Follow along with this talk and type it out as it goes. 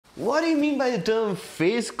What do you mean by the term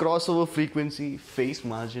phase crossover frequency, phase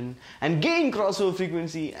margin, and gain crossover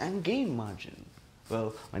frequency and gain margin?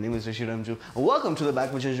 Well, my name is Rishi Remju, and welcome to the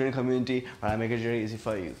Backbench Engineering Community, where I make it very easy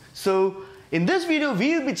for you. So, in this video,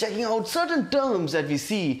 we will be checking out certain terms that we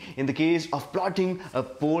see in the case of plotting a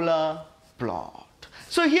polar plot.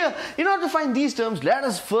 So here, in order to find these terms, let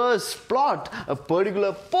us first plot a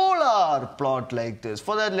particular polar plot like this.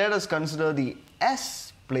 For that, let us consider the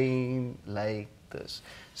S-plane like this.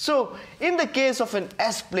 So, in the case of an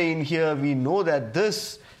S-plane here, we know that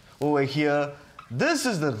this over here, this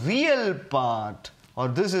is the real part, or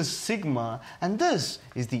this is sigma, and this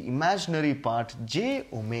is the imaginary part, j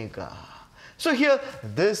omega. So here,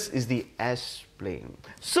 this is the S-plane.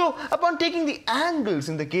 So upon taking the angles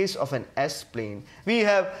in the case of an S-plane, we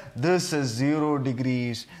have this is 0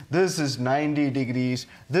 degrees, this is 90 degrees,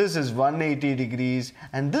 this is 180 degrees,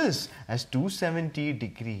 and this as 270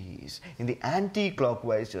 degrees in the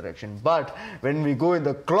anti-clockwise direction. But when we go in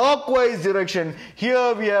the clockwise direction,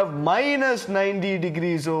 here we have minus 90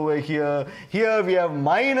 degrees over here, here we have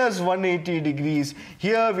minus 180 degrees,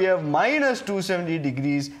 here we have minus 270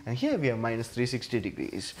 degrees, and here we have minus 360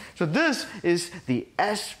 degrees. So this is the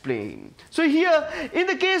S-plane. So here, in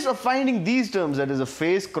the case of finding these terms, that is a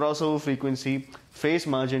phase crossover frequency, phase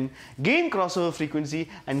margin, gain crossover frequency,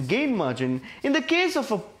 and gain margin, in the case of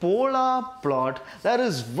a polar plot, there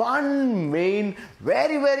is one main,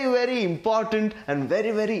 very important and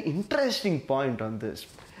very interesting point on this.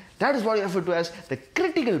 That is what you refer to as the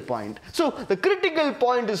critical point. So the critical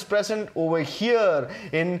point is present over here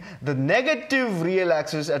in the negative real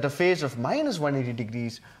axis at a phase of minus 180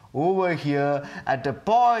 degrees, over here at a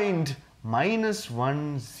point minus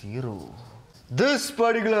 10. This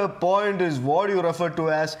particular point is what you refer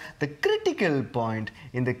to as the critical point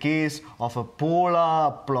in the case of a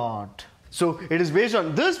polar plot. So it is based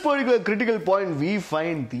on this particular critical point we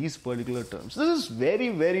find these particular terms. This is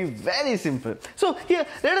very simple. So here,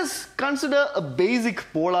 let us consider a basic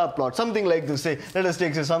polar plot, something like this. Say, let us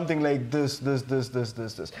take something like this.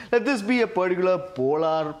 Let this be a particular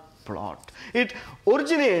polar plot. It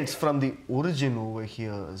originates from the origin over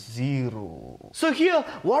here, 0. So here,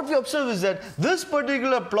 what we observe is that this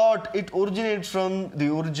particular plot, it originates from the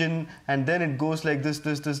origin, and then it goes like this,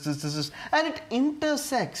 and it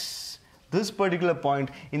intersects this particular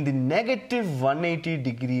point in the negative 180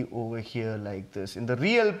 degree over here like this. In the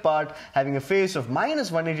real part, having a phase of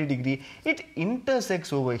minus 180 degree, it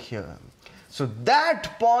intersects over here. So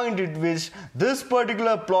that point at which this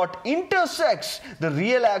particular plot intersects the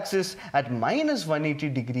real axis at minus 180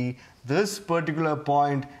 degree, this particular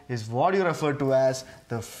point is what you refer to as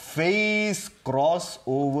the phase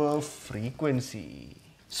crossover frequency.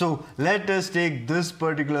 So let us take this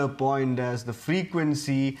particular point as the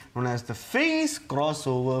frequency known as the phase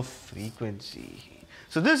crossover frequency.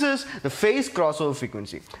 So this is the phase crossover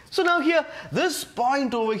frequency. So now here, this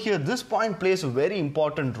point over here, this point plays a very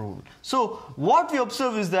important role. So what we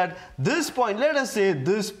observe is that this point, let us say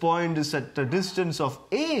this point is at a distance of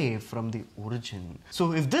A from the origin.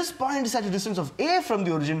 So if this point is at a distance of A from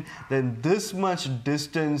the origin, then this much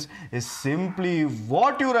distance is simply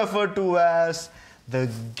what you refer to as the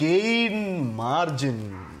gain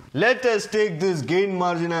margin. Let us take this gain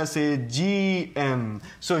margin as a GM.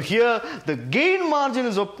 So here the gain margin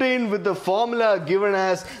is obtained with the formula given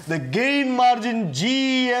as the gain margin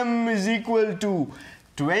GM is equal to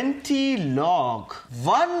 20 log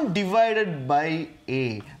 1 divided by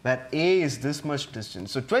A, where A is this much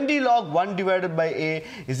distance. So 20 log 1 divided by A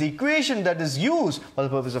is the equation that is used for the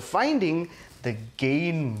purpose of finding the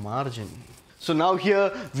gain margin. So now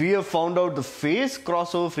here we have found out the phase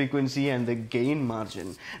crossover frequency and the gain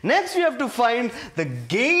margin. Next we have to find the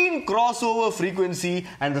gain crossover frequency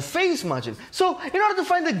and the phase margin. So in order to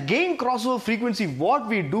find the gain crossover frequency, what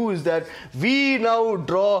we do is that we now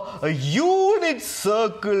draw a unit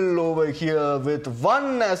circle over here with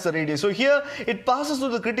 1 as the radius. So here it passes through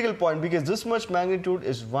the critical point because this much magnitude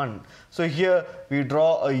is 1. So here we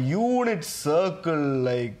draw a unit circle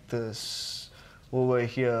like this over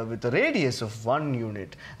here with a radius of 1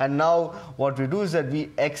 unit. And now what we do is that we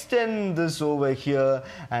extend this over here,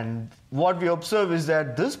 and what we observe is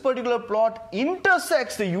that this particular plot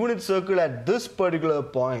intersects the unit circle at this particular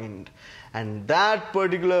point. And that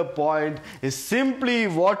particular point is simply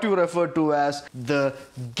what you refer to as the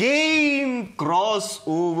gain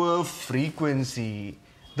crossover frequency.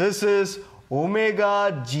 This is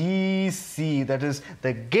omega GC, that is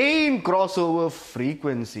the gain crossover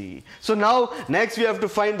frequency. So now next we have to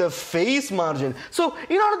find the phase margin. So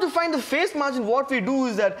in order to find the phase margin, what we do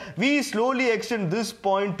is that we slowly extend this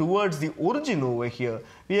point towards the origin over here.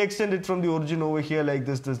 we extend it from the origin over here like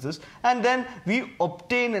this, and then we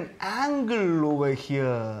obtain an angle over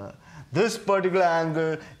here. This particular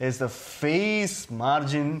angle is the phase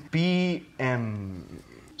margin PM.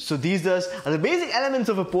 So these thus are the basic elements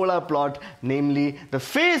of a polar plot, namely the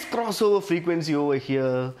phase crossover frequency over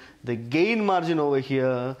here, the gain margin over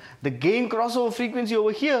here, the gain crossover frequency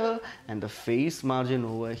over here, and the phase margin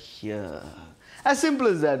over here. As simple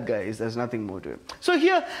as that, guys. There's nothing more to it. So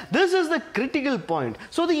here, this is the critical point.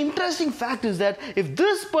 So the interesting fact is that if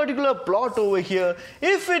this particular plot over here,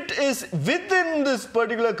 if it is within this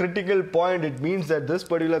particular critical point, it means that this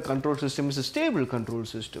particular control system is a stable control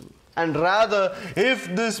system. And rather,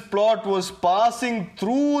 if this plot was passing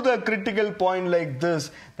through the critical point like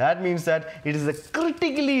this, that means that it is a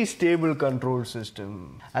critically stable control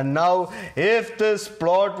system. And now, if this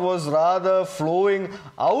plot was rather flowing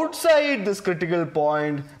outside this critical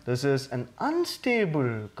point, this is an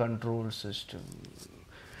unstable control system.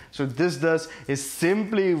 So this thus is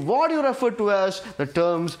simply what you refer to as the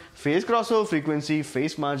terms phase crossover frequency,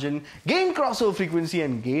 phase margin, gain crossover frequency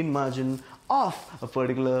and gain margin of a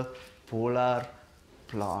particular polar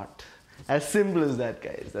plot. As simple as that,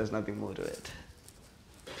 guys. There's nothing more to it.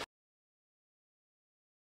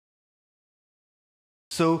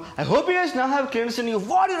 So I hope you guys now have a clear understanding of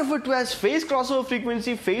what you refer to as phase crossover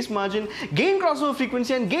frequency, phase margin, gain crossover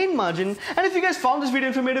frequency and gain margin. And if you guys found this video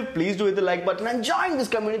informative, please do hit the like button and join this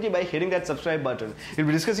community by hitting that subscribe button. We'll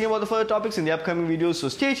be discussing about the further topics in the upcoming videos, so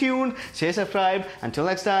stay tuned, stay subscribed. Until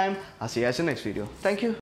next time, I'll see you guys in the next video. Thank you.